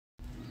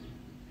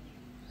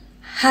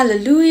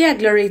Hallelujah,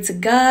 glory to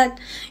God.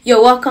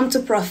 You're welcome to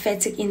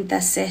Prophetic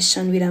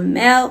Intercession with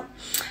Amel.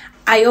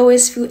 I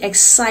always feel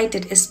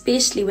excited,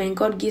 especially when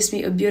God gives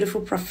me a beautiful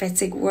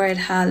prophetic word.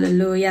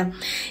 Hallelujah.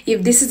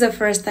 If this is the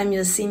first time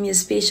you're seeing me, a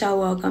special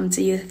welcome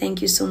to you.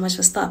 Thank you so much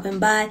for stopping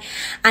by.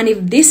 And if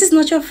this is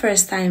not your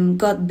first time,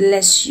 God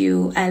bless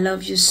you. I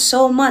love you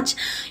so much.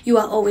 You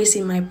are always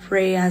in my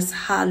prayers.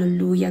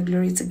 Hallelujah,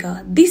 glory to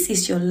God. This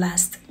is your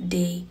last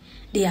day.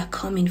 They are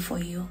coming for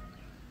you.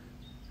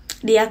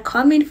 They are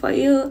coming for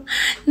you.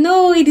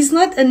 No, it is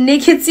not a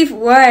negative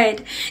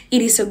word.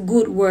 It is a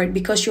good word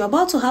because you're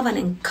about to have an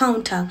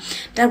encounter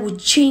that will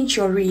change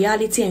your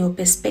reality and your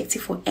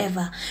perspective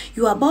forever.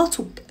 You are about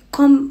to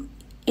come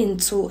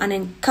into an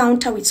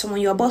encounter with someone.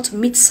 You're about to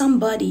meet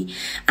somebody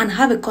and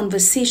have a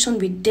conversation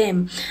with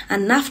them.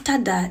 And after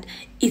that,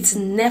 it's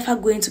never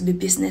going to be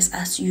business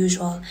as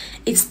usual.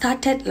 It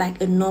started like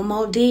a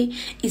normal day.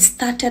 It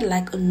started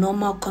like a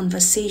normal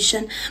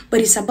conversation,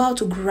 but it's about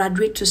to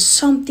graduate to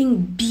something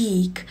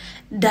big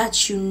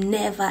that you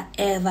never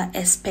ever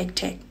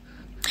expected.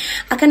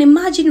 I can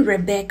imagine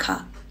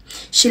Rebecca.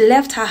 She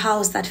left her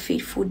house that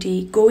fateful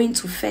day, going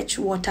to fetch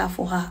water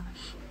for her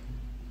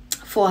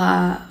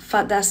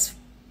father's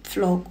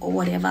flock or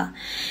whatever.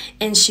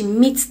 And she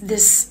meets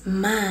this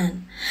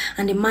man,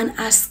 and the man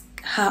asks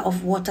her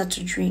of water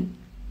to drink.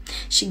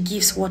 She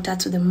gives water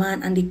to the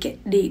man, and they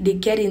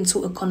get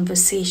into a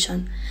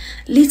conversation.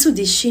 Little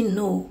did she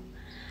know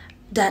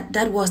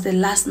that was the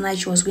last night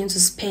she was going to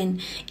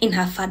spend in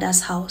her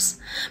father's house,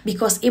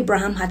 because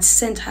Abraham had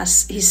sent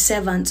his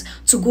servant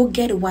to go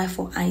get a wife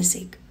for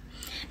Isaac.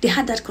 They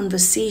had that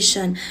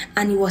conversation,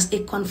 and it was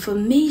a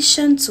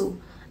confirmation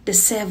to the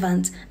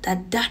servant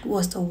that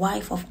was the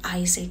wife of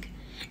Isaac,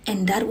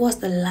 and that was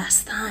the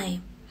last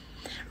time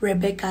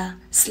Rebecca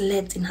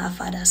slept in her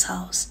father's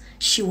house.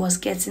 She was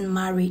getting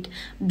married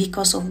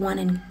because of one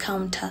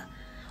encounter.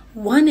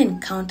 One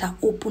encounter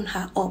opened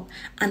her up,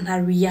 and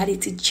her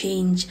reality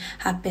changed,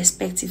 her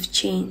perspective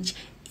changed,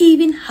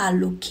 even her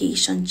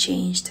location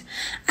changed.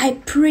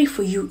 I pray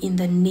for you in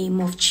the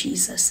name of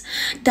Jesus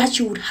that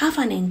you would have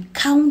an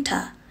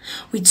encounter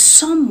with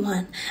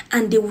someone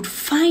and they would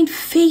find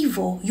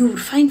favor. You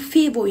would find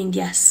favor in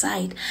their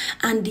sight,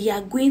 and they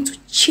are going to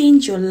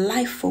change your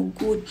life for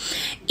good.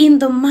 In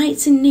the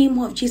mighty name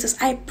of Jesus,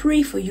 I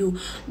pray for you,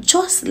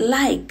 just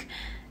like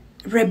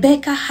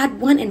Rebecca had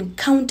one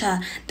encounter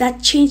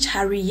that changed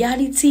her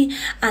reality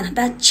and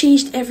that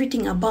changed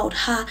everything about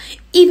her,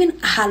 even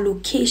her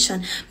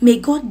location. May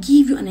God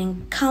give you an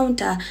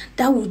encounter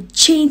that will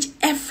change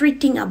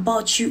everything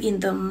about you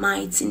in the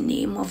mighty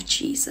name of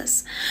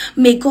Jesus.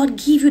 May God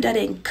give you that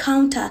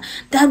encounter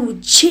that will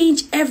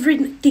change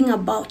everything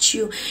about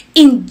you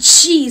in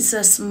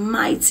Jesus'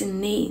 mighty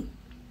name.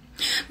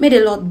 May the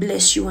Lord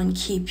bless you and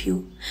keep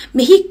you.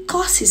 May He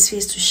cause His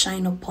face to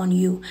shine upon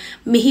you.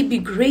 May He be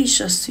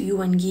gracious to you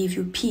and give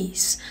you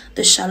peace.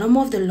 The shalom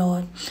of the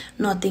Lord,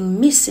 nothing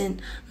missing,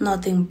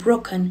 nothing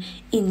broken,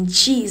 in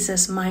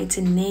Jesus'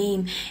 mighty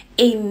name.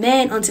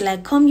 Amen. Until I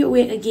come your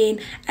way again,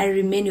 I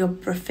remain your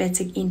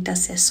prophetic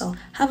intercessor.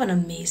 Have an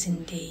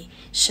amazing day.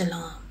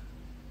 Shalom.